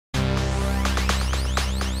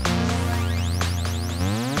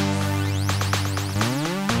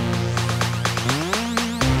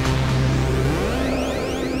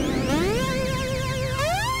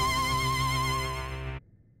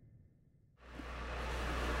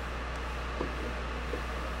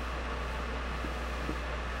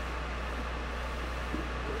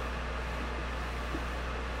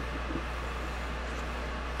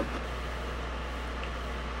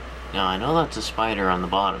Now, I know that's a spider on the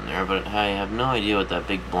bottom there, but I have no idea what that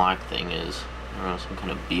big black thing is. I don't know, some kind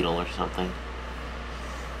of beetle or something.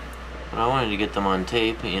 But I wanted to get them on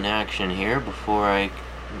tape in action here before I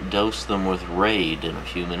dose them with Raid in a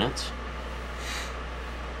few minutes.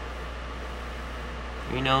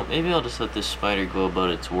 You know, maybe I'll just let this spider go about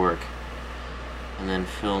its work and then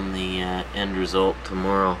film the end result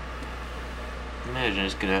tomorrow. Imagine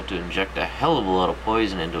it's gonna have to inject a hell of a lot of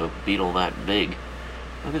poison into a beetle that big.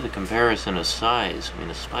 Look at the comparison of size. I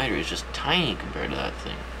mean, a spider is just tiny compared to that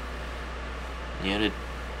thing. Yet it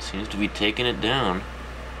seems to be taking it down.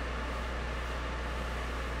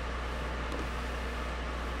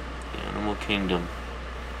 The animal kingdom.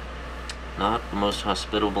 Not the most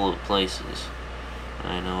hospitable of places.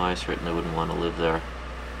 I know I certainly wouldn't want to live there.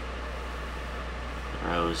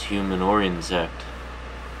 Whether I was human or insect.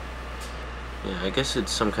 Yeah, I guess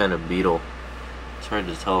it's some kind of beetle. It's hard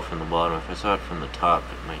to tell from the bottom. If I saw it from the top,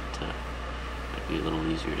 it might be a little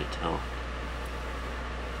easier to tell.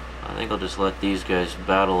 I think I'll just let these guys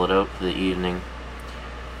battle it out for the evening.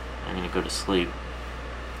 I'm gonna go to sleep.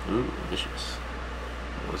 Ooh, vicious.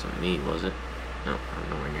 It wasn't me, was it? No, I'm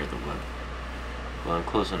nowhere near the web. Well, I'm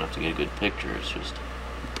close enough to get a good picture. It's just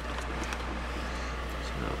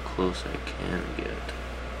how close I can get.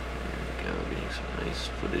 There we go, getting some nice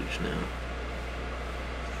footage now.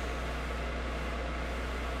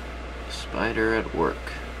 Spider at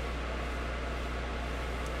work.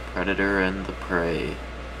 Predator and the prey.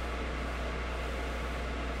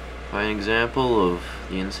 Fine example of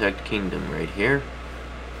the insect kingdom right here.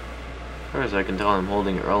 As far as I can tell, I'm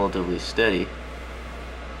holding it relatively steady.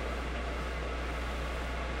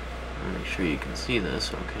 I'll make sure you can see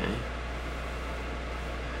this, okay.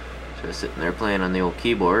 So I'm sitting there playing on the old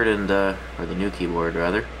keyboard, and or the new keyboard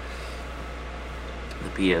rather. The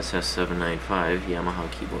PSS 795 Yamaha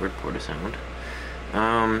keyboard, Portasound.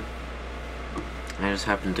 I just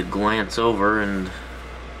happened to glance over, and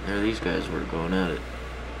there these guys were going at it.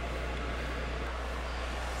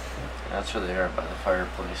 That's where they are, by the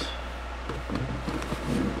fireplace.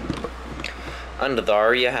 And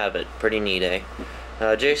there you have it. Pretty neat, eh?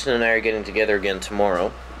 Jason and I are getting together again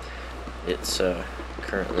tomorrow. It's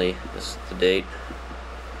currently, this is the date.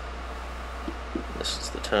 This is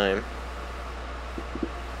the time.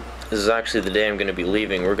 This is actually the day I'm going to be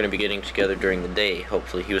leaving. We're going to be getting together during the day,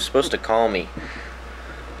 hopefully. He was supposed to call me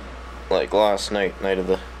like last night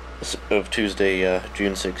of Tuesday,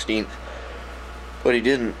 June 16th, but he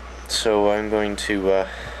didn't. So I'm going to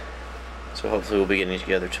so hopefully we'll be getting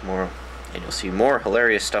together tomorrow, and you'll see more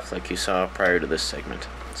hilarious stuff like you saw prior to this segment.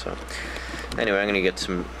 So anyway, I'm going to get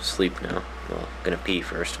some sleep now. Well, I'm going to pee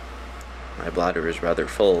first. My bladder is rather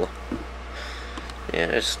full.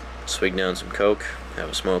 Yeah, just swig down some Coke, have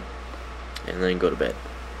a smoke, and then go to bed.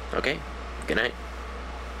 Okay? Good night.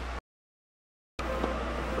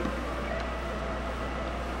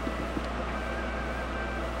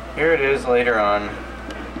 Here it is later on.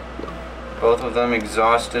 Both of them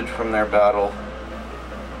exhausted from their battle.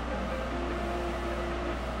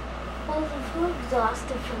 Both of who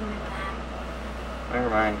exhausted from their battle? Never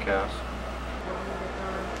mind, Cass.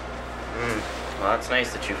 Well, that's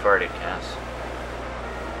nice that you farted, Cass.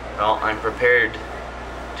 Well, I'm prepared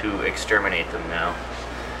to exterminate them now.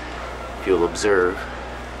 If you'll observe.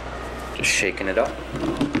 Just shaking it up.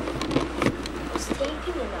 Who's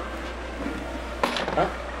taping it up? Huh?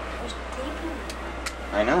 Who's taping it?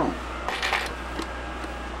 I know.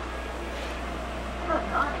 Oh my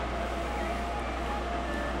god.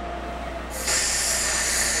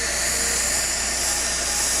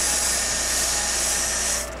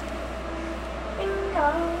 Bingo.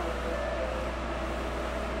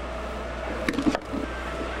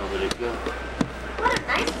 Where did it go? What a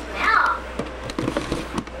nice smell.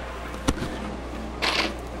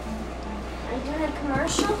 Are you doing a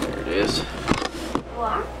commercial? There it is.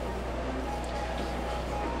 What?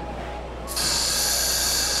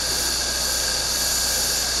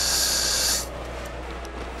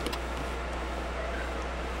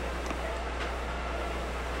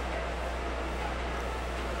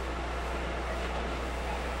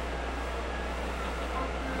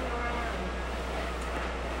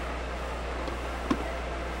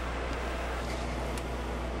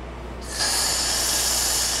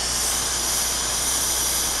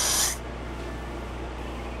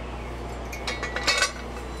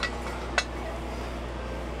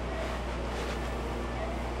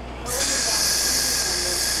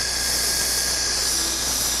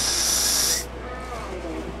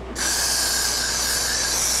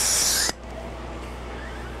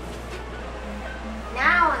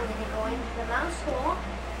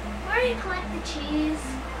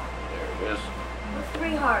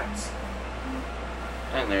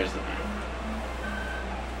 And there's the Beetle.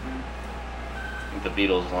 I think the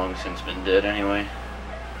Beetle's long since been dead anyway.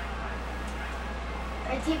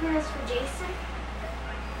 Are you keeping this for Jason?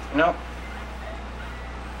 No.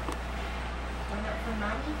 Doing it for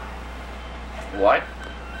money? What?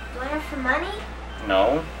 Doing it for money?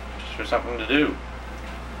 No. Just for something to do.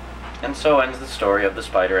 And so ends the story of the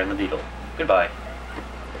spider and the beetle. Goodbye.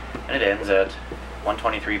 And it ends at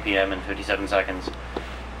 1:23 p.m. and 57 seconds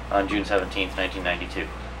on June 17th, 1992.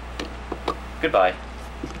 Goodbye.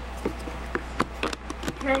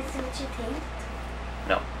 Can I see what you think?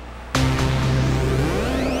 No.